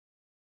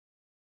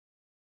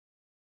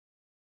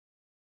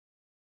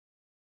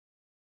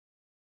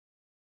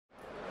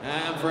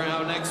for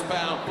our next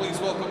bout, please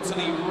welcome to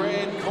the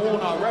red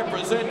corner,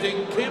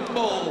 representing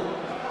Kimble,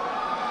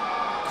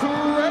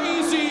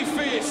 Crazy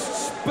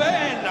Fists,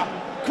 Ben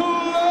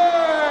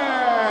Clare.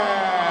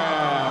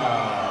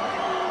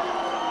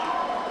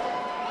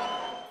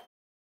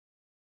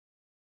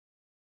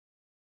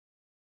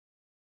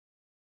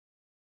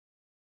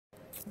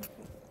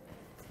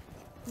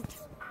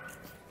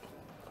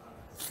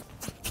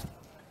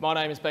 My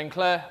name is Ben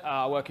Clare.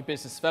 I work in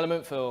business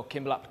development for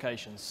Kimble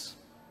Applications.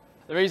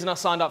 The reason I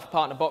signed up for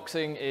partner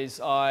boxing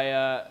is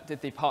I did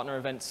the partner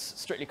events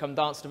Strictly Come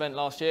Dancing event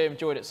last year,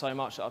 enjoyed it so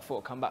much that I thought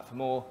I'd come back for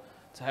more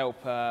to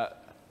help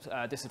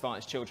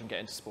disadvantaged children get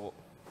into sport.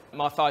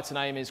 My fighter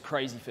name is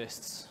Crazy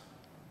Fists.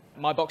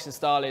 My boxing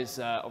style is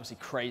obviously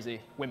crazy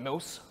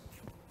windmills,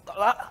 like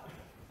that.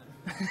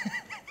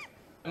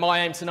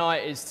 My aim tonight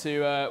is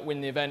to win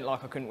the event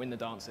like I couldn't win the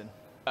dancing.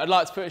 I'd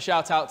like to put a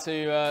shout out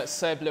to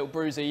Seb Little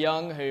Bruiser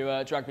Young,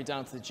 who dragged me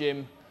down to the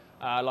gym.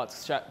 I'd like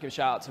to give a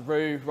shout out to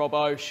Rue,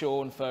 Robbo,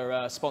 Sean for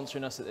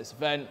sponsoring us at this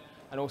event,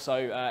 and also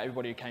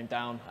everybody who came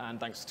down, and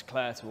thanks to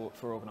Claire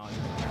for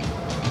organising.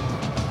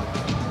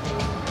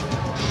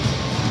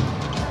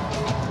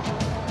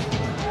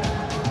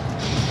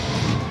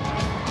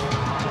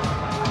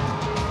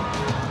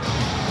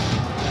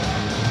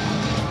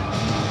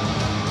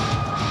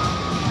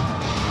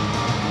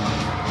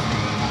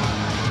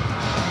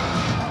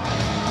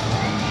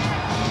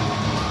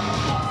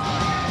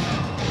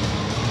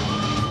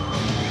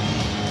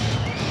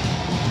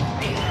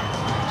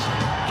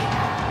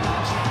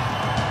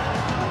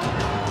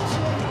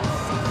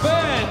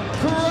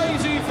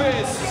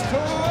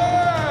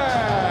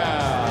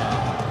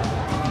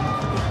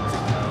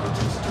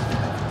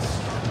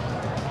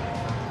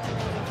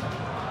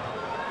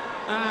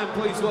 And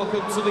please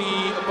welcome to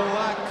the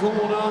black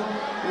corner,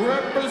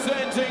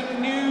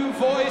 representing New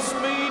Voice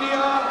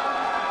Media,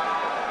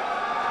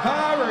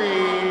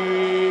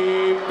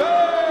 Harry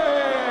Betts.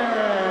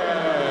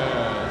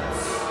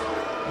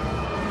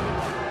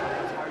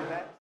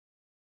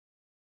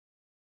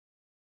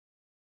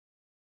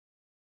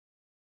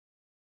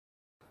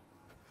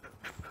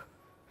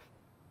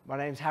 My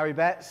name's Harry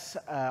Betts.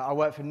 I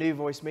work for New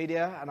Voice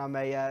Media and I'm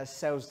a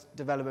sales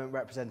development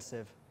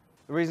representative.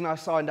 The reason I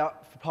signed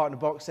up for partner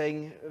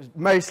boxing was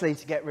mostly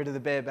to get rid of the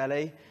beer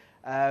belly,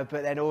 but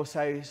then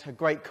also it's a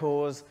great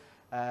cause,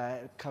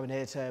 coming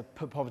here to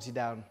put poverty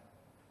down.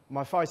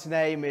 My fighter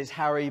name is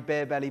Harry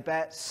Beer Belly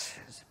Betts.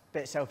 It's a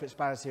bit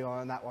self-explanatory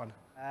on that one.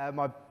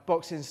 My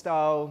boxing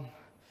style,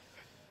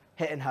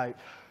 hit and hope.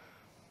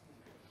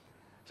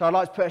 So I'd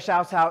like to put a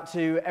shout out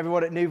to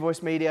everyone at New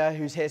Voice Media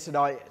who's here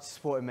tonight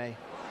supporting me.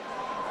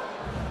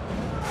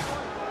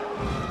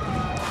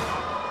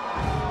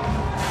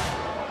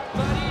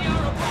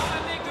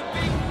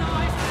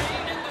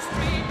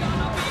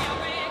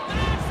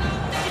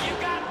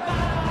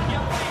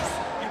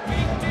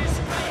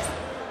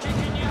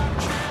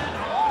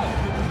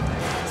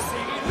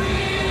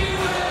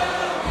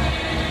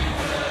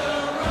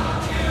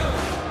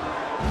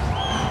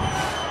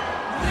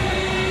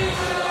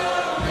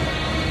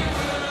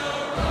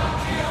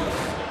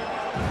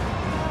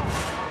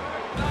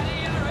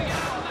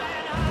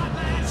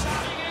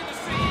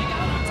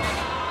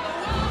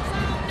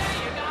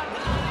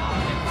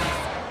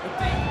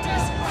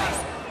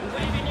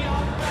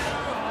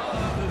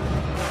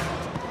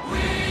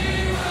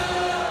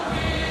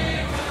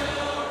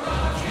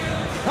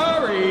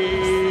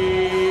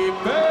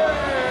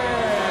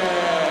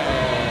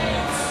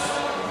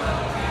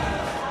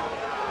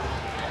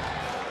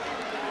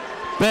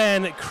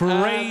 Ben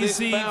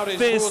Crazy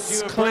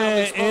Fists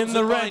Clare in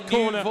the red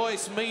corner. New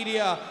Voice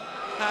Media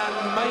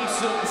and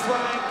Mason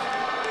Frank.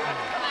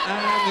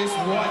 And this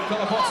white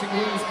collar boxing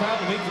rules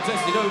bout will be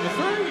contested over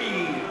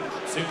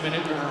 3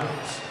 2-minute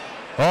rounds.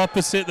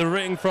 Opposite the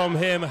ring from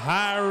him,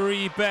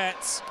 Harry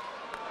Betts.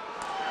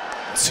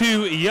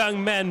 Two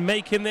young men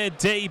making their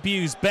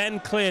debuts. Ben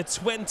Clare,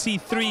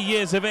 23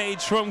 years of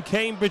age from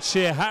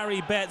Cambridgeshire.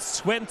 Harry Betts,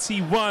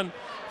 21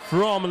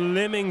 from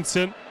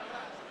Lymington.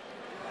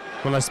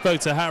 When I spoke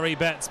to Harry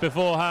Betts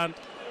beforehand,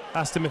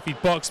 asked him if he'd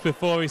boxed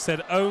before, he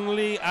said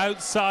only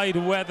outside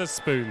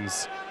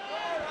Wetherspoons.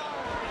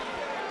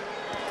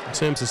 In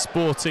terms of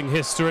sporting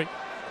history,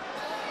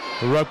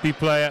 a rugby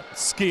player,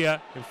 skier,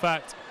 in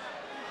fact,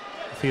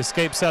 if he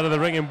escapes out of the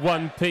ring in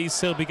one piece,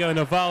 he'll be going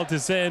to Val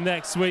d'Isere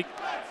next week.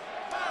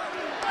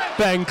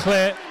 Ben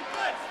Clare,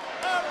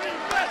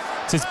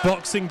 it's his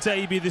boxing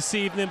debut this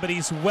evening, but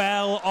he's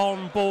well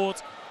on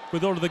board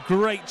with all of the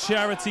great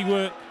charity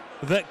work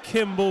that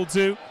Kimble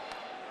do.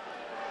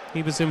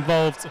 He was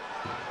involved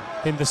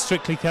in the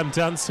Strictly Come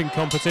Dancing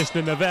competition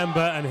in November,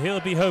 and he'll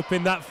be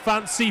hoping that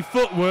fancy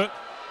footwork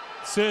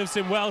serves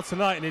him well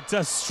tonight, and it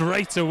does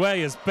straight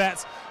away as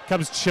Betts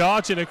comes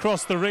charging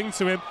across the ring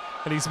to him,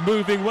 and he's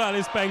moving well.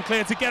 Is Ben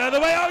Clare to get out of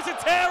the way? Oh, it's a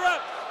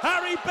tear-up!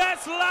 Harry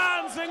Betts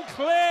lands, and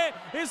Clare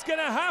is going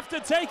to have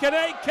to take an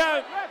 8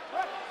 count.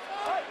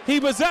 He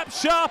was up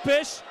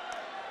sharpish.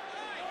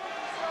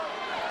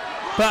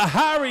 But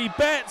Harry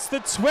Betts, the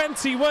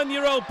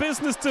 21-year-old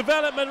business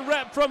development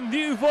rep from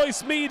New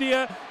Voice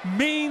Media,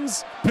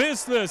 means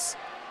business.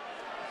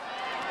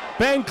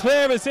 Ben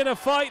Clare is in a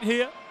fight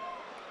here.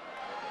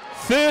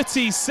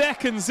 30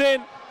 seconds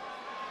in.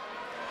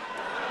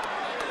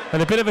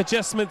 And a bit of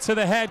adjustment to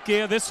the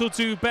headgear. This will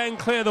do Ben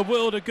Clare the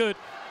world of good.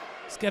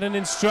 He's getting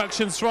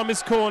instructions from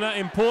his corner,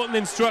 important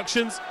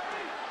instructions.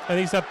 And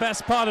he's the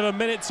best part of a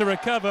minute to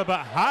recover.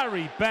 But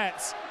Harry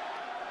Betts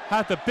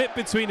had the bit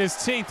between his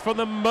teeth from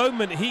the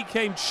moment he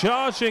came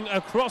charging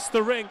across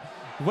the ring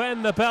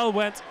when the bell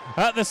went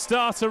at the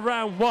start of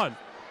round one.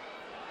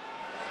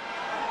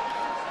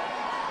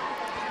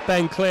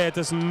 Ben Clare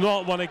does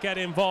not want to get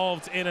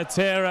involved in a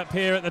tear-up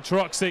here at the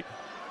Troxy.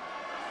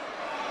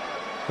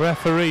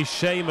 Referee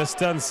Seamus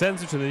Dunn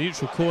sends him to the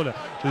neutral corner.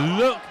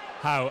 Look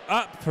how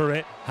up for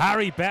it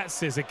Harry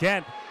Betts is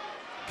again.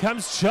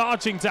 Comes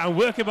charging down,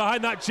 working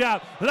behind that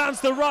jab,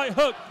 lands the right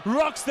hook,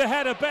 rocks the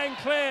head of Ben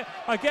Clare.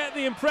 I get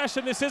the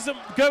impression this isn't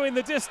going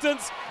the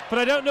distance, but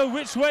I don't know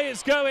which way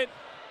it's going.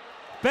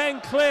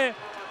 Ben Clare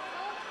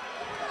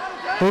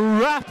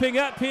wrapping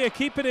up here,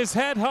 keeping his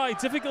head high.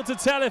 Difficult to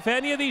tell if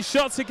any of these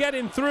shots are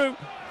getting through.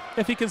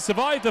 If he can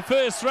survive the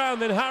first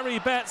round, then Harry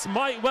Betts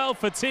might well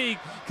fatigue,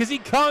 because he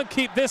can't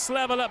keep this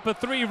level up for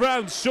 3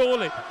 rounds,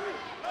 surely.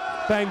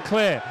 Ben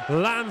Clare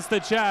lands the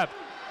jab.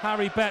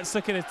 Harry Betts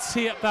looking to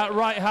tee up that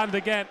right hand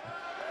again.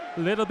 A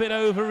little bit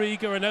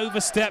over-eager and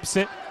oversteps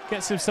it.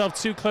 Gets himself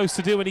too close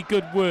to do any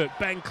good work.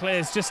 Ben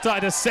Clare's just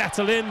started to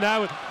settle in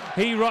now.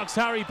 He rocks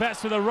Harry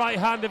Betts with a right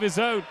hand of his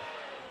own.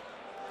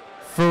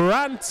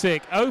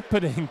 Frantic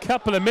opening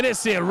couple of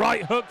minutes here.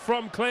 Right hook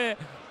from Clare.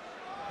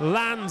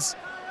 Lands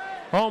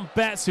on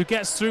Betts, who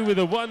gets through with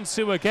a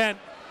 1-2 again.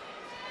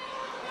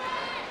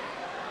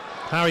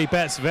 Harry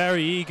Betts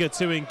very eager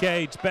to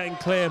engage. Ben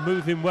Clare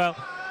moving well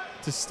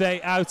to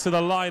stay out of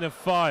the line of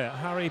fire.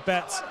 Harry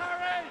Betts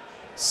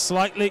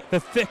slightly the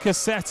thicker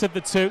set of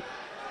the two.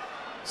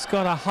 He's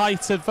got a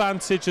height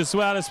advantage as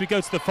well as we go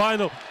to the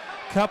final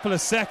couple of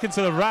seconds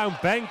of the round.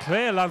 Ben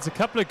Clare lands a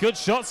couple of good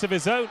shots of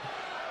his own.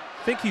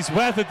 I think he's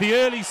weathered the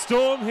early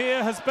storm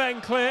here, has Ben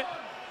Clare,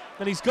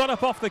 and he's got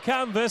up off the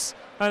canvas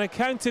and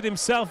accounted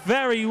himself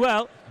very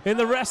well in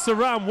the rest of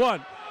round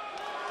one.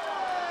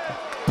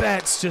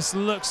 Betts just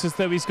looks as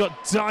though he's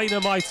got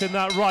dynamite in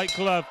that right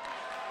glove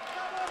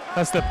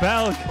as the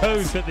bell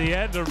goes at the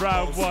end of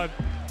round one.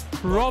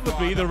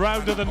 Probably the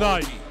round of the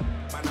night.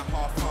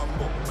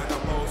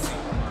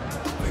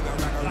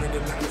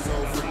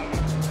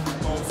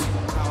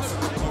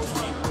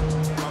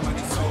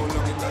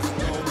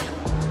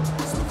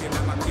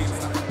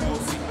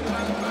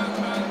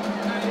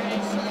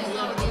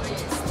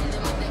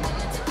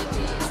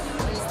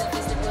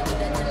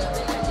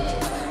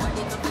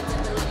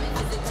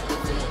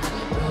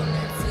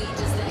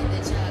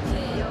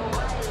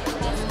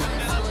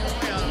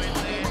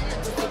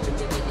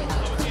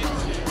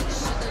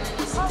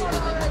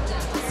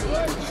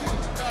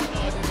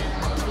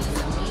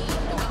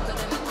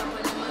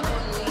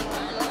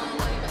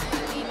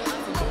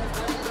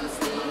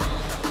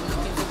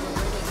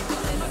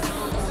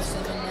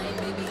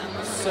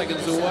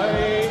 Seconds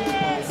away.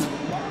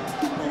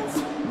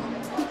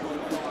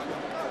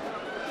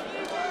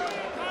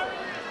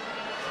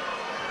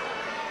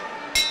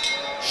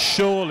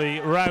 Surely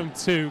round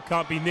two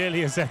can't be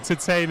nearly as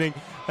entertaining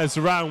as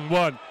round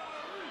one.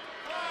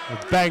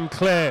 Ben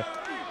Clare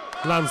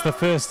lands the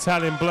first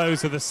telling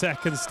blows of the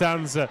second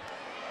stanza.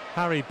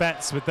 Harry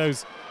Betts with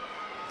those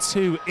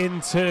two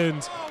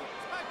inturned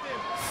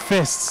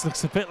fists.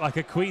 Looks a bit like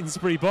a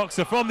Queensbury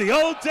boxer from the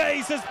old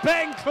days as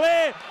Ben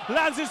Clare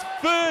lands his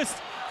first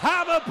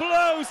hammer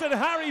blows, and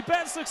Harry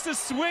Betts looks to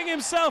swing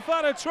himself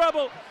out of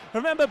trouble.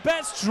 Remember,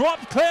 Betts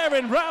dropped Clare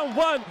in round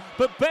one,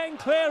 but Ben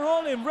Clare,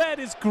 all in red,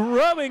 is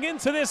growing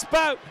into this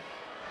bout.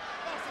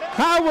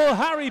 How will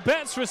Harry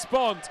Betts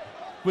respond?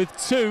 With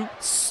two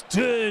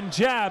stern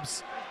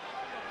jabs.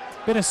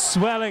 Bit of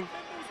swelling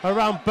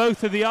around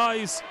both of the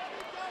eyes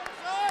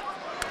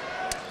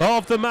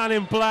of the man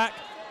in black,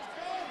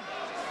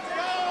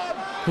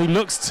 who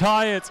looks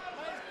tired.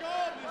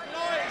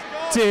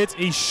 Did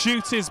he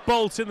shoot his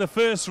bolt in the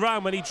first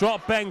round when he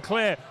dropped Ben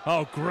Clare?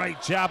 Oh,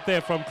 great jab there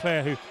from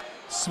Clare, who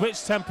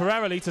switched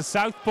temporarily to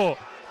southpaw.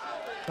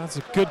 That's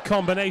a good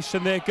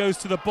combination there, goes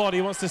to the body,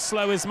 wants to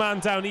slow his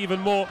man down even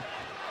more.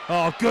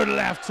 Oh, good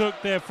left hook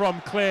there from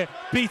Clare,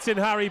 beating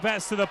Harry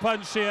Betts to the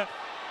punch here.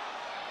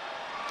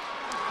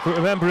 But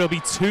remember, he'll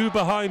be 2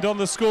 behind on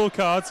the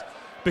scorecards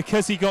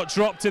because he got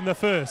dropped in the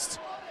first.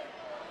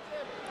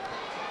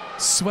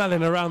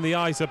 Swelling around the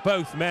eyes of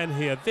both men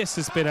here. This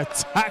has been a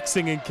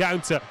taxing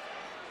encounter.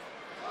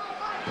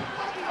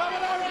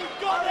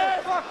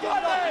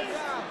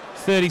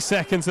 30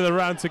 seconds of the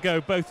round to go.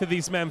 Both of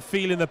these men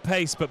feeling the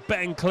pace, but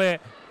Ben Clare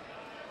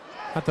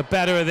had the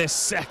better of this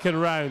second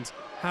round.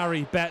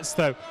 Harry Betts,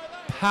 though,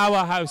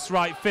 powerhouse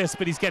right fist,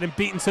 but he's getting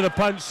beaten to the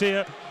punch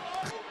here.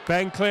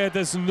 Ben Clare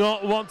does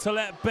not want to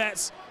let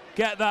Betts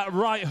get that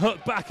right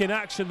hook back in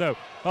action, though.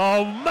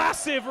 Oh,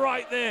 massive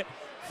right there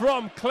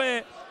from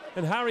Clare.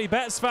 And Harry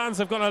Betts fans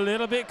have gone a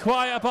little bit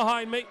quiet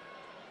behind me.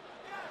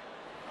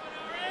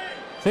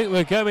 I think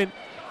we're going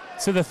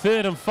to the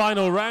third and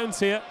final round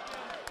here.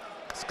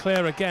 It's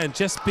Clare again,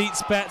 just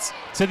beats Betts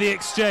to the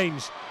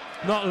exchange.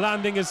 Not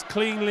landing as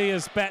cleanly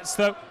as Betts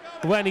though,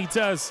 when he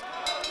does.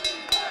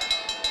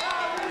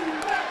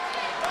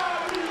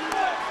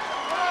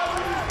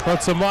 Well,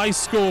 to my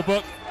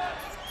scorebook,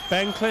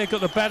 Ben Clare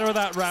got the better of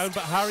that round,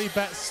 but Harry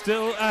Betts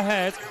still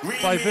ahead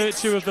by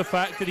virtue of the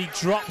fact that he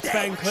dropped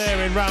Ben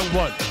Clare in round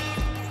one.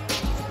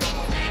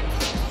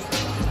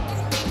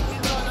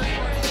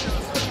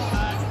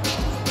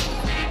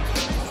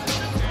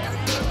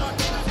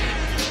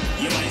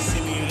 You might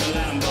see me in a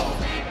Lambo,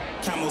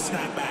 Camel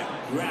snapback,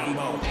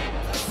 Rambo,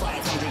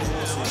 500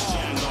 horses,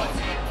 Django,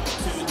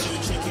 2-2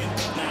 chicken,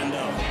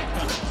 Nando.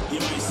 You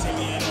might see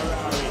me in a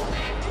Rari,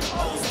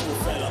 old school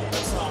fella,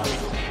 Atari.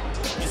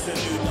 It's a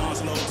new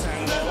dance, no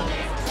tango.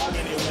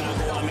 Anywhere I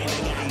go, I make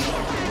the gang go.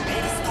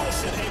 Hey,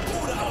 distortion, hey,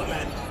 pull that out,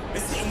 man.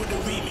 Let's hit him with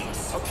the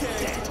remix.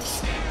 Okay.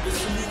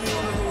 Listen, leave me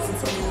on the road and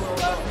tell me where I'm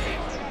going.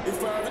 If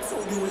I ever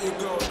told you where you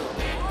go,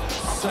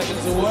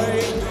 Seconds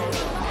away.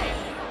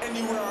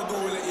 anywhere I go,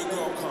 let you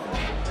go, come.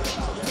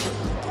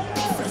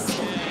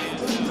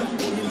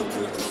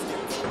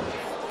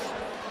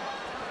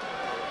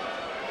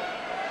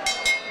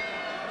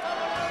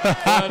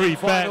 Harry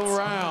Final Betts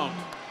round.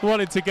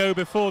 wanted to go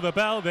before the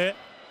bell there.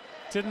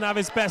 Didn't have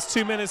his best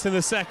 2 minutes in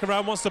the second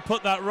round, wants to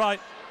put that right.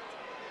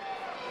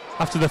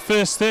 After the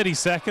first 30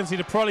 seconds, he'd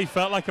have probably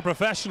felt like a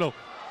professional.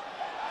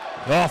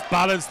 Off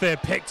balance there,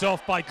 picked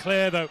off by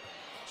Clare though.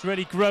 He's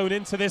really grown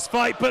into this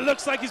fight, but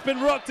looks like he's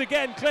been rocked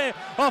again. Clare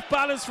off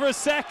balance for a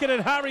second,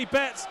 and Harry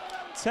Betts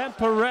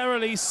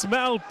temporarily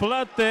smelled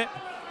blood there.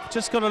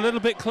 Just got a little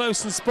bit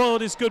close and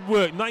spoiled his good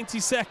work. 90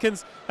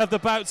 seconds of the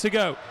bout to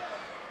go.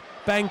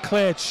 Ben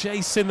Clare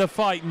chasing the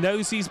fight,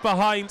 knows he's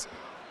behind.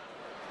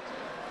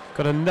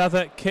 Got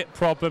another kit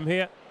problem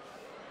here.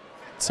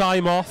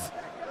 Time off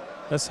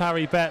as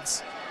Harry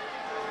Betts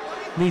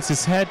needs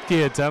his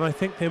headgear done. I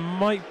think there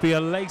might be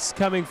a lace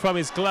coming from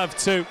his glove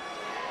too.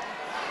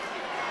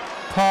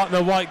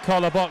 Partner White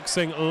Collar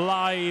Boxing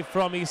live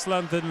from East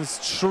London's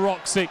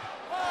Troxy,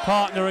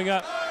 partnering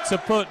up to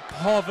put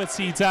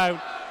poverty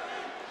down.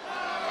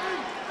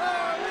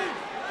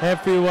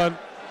 Everyone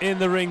in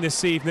the ring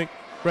this evening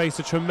raised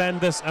a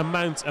tremendous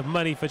amount of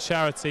money for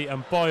charity,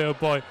 and boy oh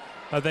boy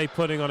are they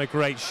putting on a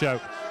great show.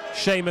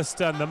 Seamus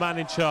Dunn, the man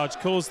in charge,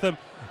 calls them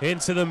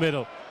into the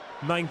middle.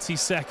 90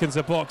 seconds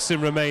of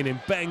boxing remaining.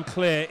 Ben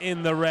Clare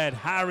in the red,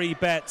 Harry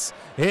Betts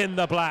in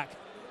the black.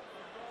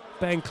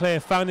 Ben Clare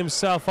found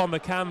himself on the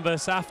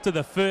canvas after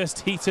the first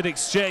heated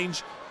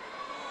exchange,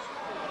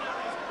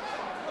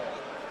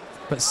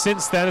 but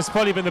since then it's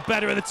probably been the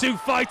better of the two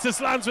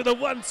fighters. Lands with a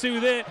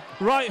 1-2 there,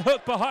 right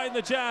hook behind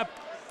the jab.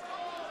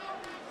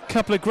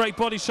 Couple of great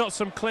body shots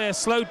from Clare,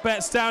 slowed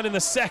Betts down in the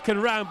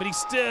second round, but he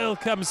still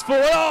comes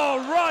forward.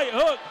 Oh, right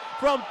hook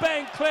from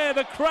Ben Clare,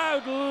 the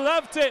crowd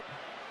loved it.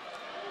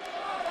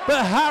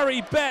 But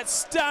Harry Betts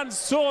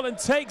stands tall and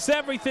takes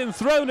everything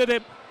thrown at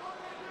him.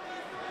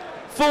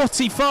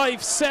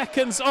 45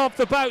 seconds of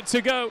the bout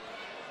to go.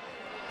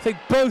 I think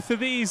both of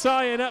these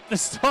eyeing up the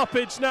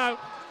stoppage now,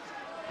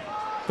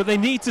 but they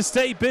need to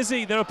stay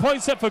busy. There are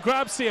points up for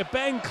grabs here.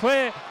 Ben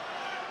Clare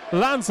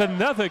lands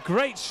another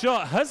great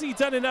shot. Has he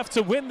done enough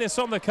to win this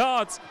on the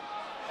cards?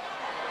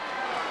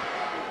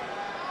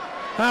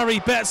 Harry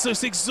Betts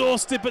looks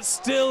exhausted but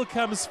still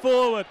comes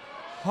forward.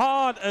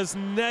 Hard as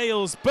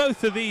nails,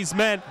 both of these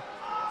men.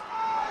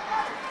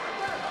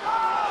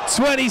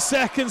 20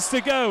 seconds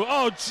to go.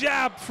 Oh,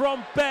 jab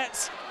from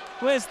Betts.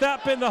 Where's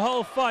that been the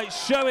whole fight?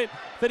 Showing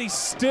that he's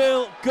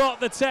still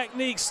got the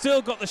technique,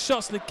 still got the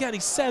shots. And again,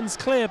 he sends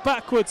Clare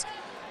backwards.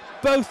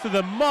 Both of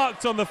them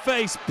marked on the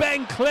face.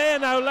 Ben Clare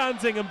now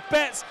landing, and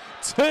Betts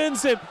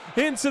turns him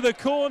into the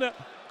corner.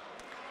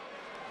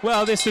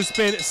 Well, this has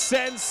been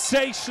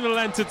sensational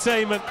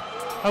entertainment,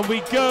 and we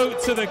go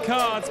to the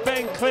cards.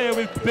 Ben Clare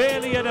with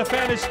barely enough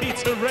energy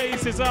to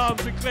raise his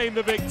arms and claim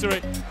the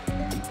victory.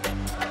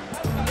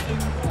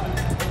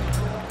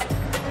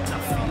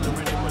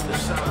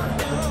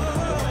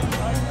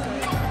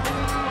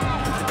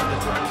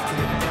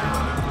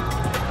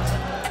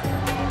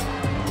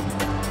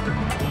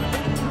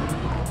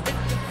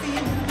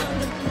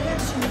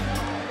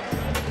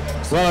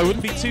 Well, I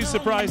wouldn't be too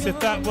surprised if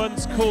that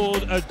one's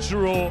called a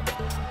draw.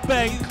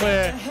 Ben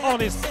Clare on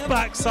his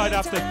backside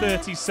after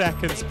 30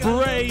 seconds,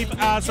 brave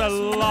as a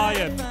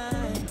lion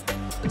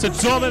to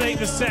dominate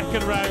the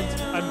second round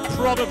and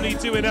probably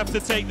do enough to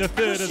take the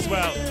third as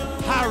well.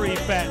 Harry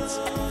Betts,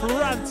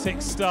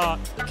 frantic start,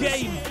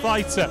 game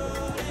fighter,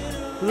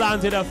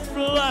 landed a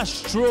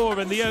flush draw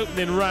in the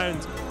opening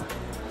round.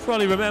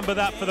 Probably remember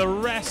that for the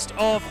rest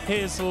of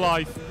his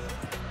life.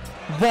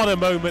 What a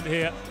moment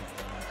here.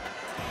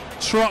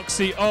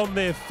 Troxy on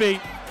their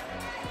feet.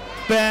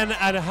 Ben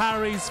and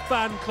Harry's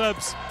fan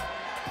clubs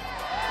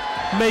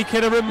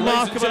making a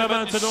remarkable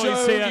amount of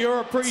noise here. Your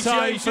appreciation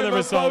Time for the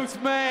result.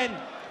 both men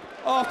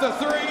after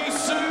 3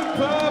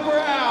 superb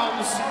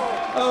rounds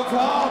of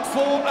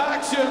hard-fought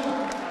action.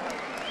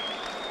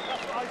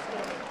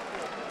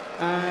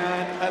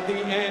 And at the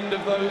end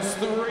of those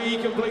 3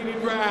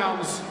 completed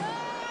rounds,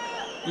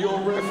 your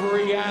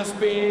referee has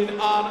been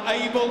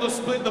unable to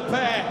split the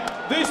pair.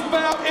 This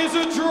bout is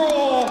a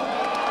draw.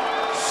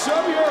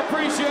 Show your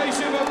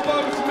appreciation of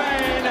both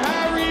men,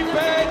 Harry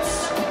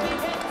Betts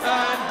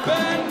and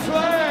Ben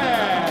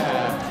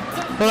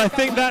Clare. Well, I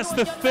think that's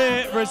the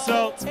fair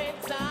result.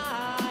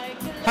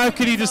 How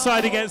could he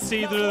decide against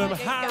either of them?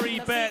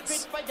 Harry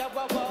Betts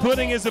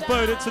putting his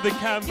opponent to the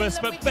canvas,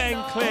 but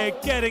Ben Clare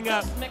getting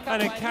up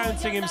and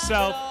accounting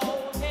himself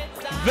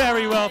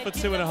very well for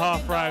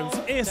 2.5 rounds.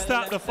 Is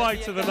that the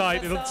fight of the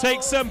night? It'll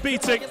take some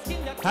beating.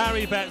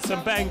 Harry Betts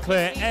and Ben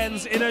Clare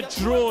ends in a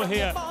draw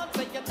here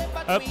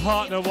at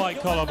Partner White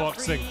Collar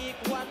Boxing.